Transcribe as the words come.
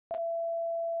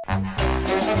Welcome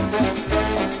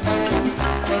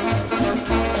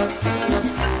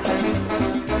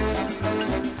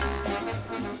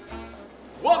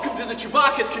to the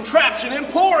Chewbacca's Contraption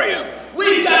Emporium.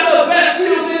 We've got the best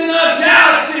deals in the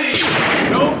galaxy.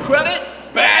 No credit,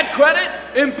 bad credit,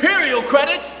 Imperial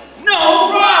credits,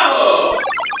 no problem.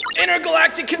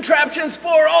 Intergalactic contraptions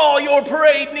for all your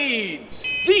parade needs.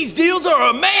 These deals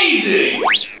are amazing,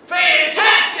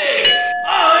 fantastic,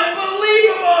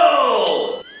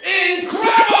 unbelievable, incredible.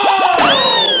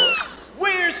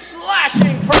 We're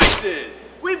slashing prices.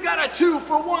 We've got a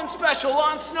 2-for-1 special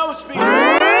on Snowspeeder.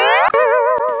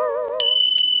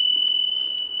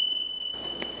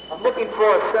 I'm looking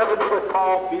for a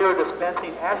 7-foot-tall beer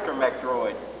dispensing astromech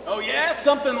droid. Oh yeah,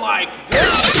 something like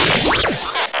this?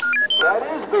 That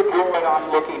is the droid I'm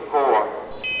looking for.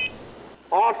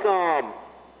 Awesome.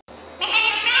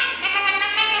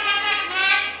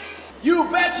 You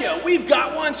betcha, we've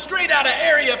got one straight out of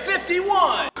Area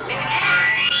 51.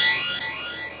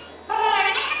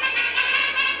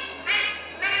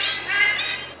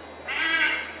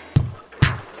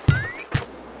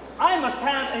 I must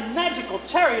have a magical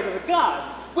chariot of the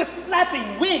gods with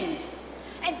flapping wings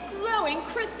and glowing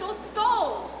crystal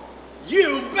skulls.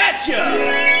 You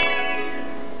betcha!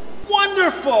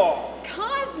 Wonderful!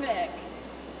 Cosmic.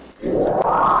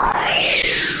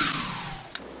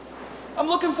 I'm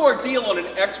looking for a deal on an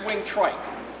X-Wing trike.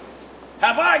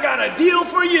 Have I got a deal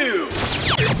for you?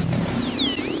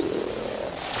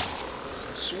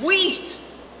 Sweet!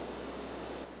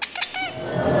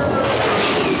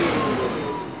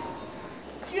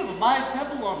 Do you have a Maya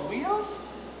temple on wheels?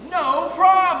 No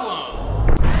problem!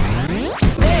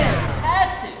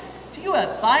 Fantastic! Do you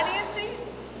have financing?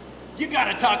 You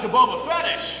gotta talk to Boba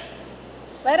Fetish.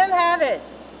 Let him have it.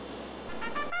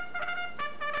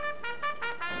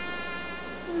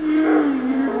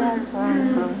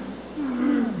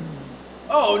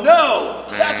 Oh no!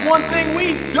 That's one thing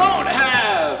we don't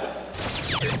have!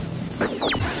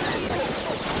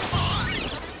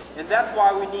 And that's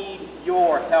why we need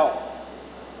your help.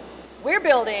 We're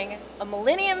building a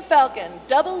Millenium Falcon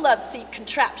double love seat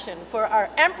contraption for our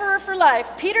Emperor for Life,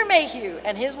 Peter Mayhew,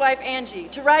 and his wife Angie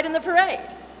to ride in the parade.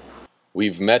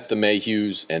 We've met the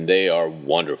Mayhews, and they are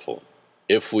wonderful.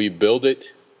 If we build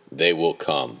it, they will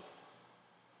come.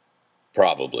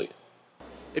 Probably.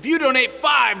 If you donate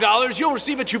 $5, you'll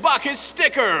receive a Chewbacca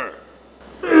sticker.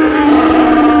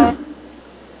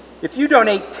 If you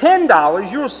donate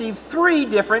 $10, you'll receive 3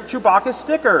 different Chewbacca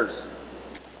stickers.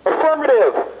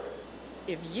 Affirmative.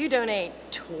 If you donate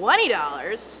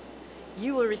 $20,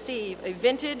 you will receive a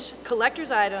vintage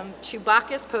collector's item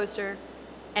Chewbacca's poster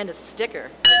and a sticker.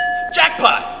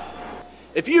 Jackpot!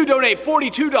 If you donate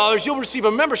 $42, you'll receive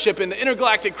a membership in the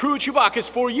Intergalactic Krewe of Chewbacchus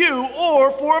for you or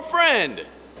for a friend.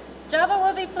 Jabba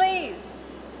will be pleased.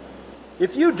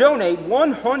 If you donate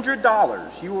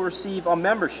 $100, you will receive a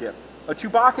membership, a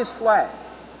Chewbacca's flag,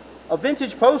 a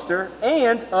vintage poster,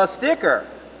 and a sticker.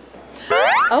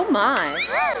 Oh my.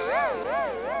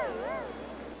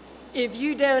 If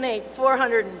you donate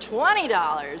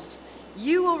 $420,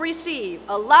 you will receive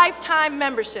a lifetime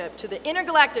membership to the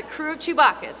Intergalactic Krewe of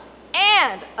Chewbacchus,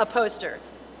 and a poster,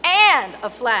 and a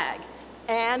flag,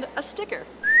 and a sticker.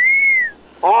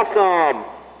 Awesome!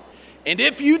 And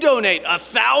if you donate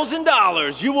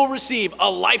 $1,000, you will receive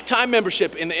a lifetime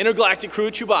membership in the Intergalactic Krewe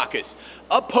of Chewbacchus,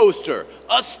 a poster,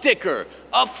 a sticker,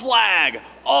 a flag,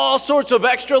 all sorts of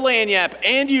extra lanyap,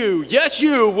 and you, yes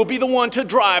you, will be the one to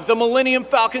drive the Millenium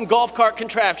Falcon Golfcart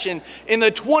contraption in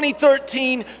the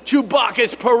 2013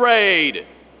 Chewbacca's Parade.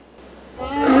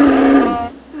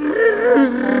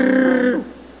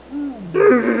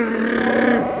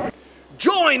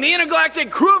 Join the Intergalactic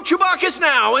Krewe of Chewbacchus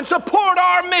now and support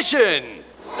our mission!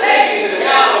 Saving the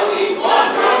galaxy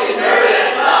one drunken nerd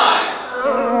at a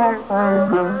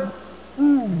time!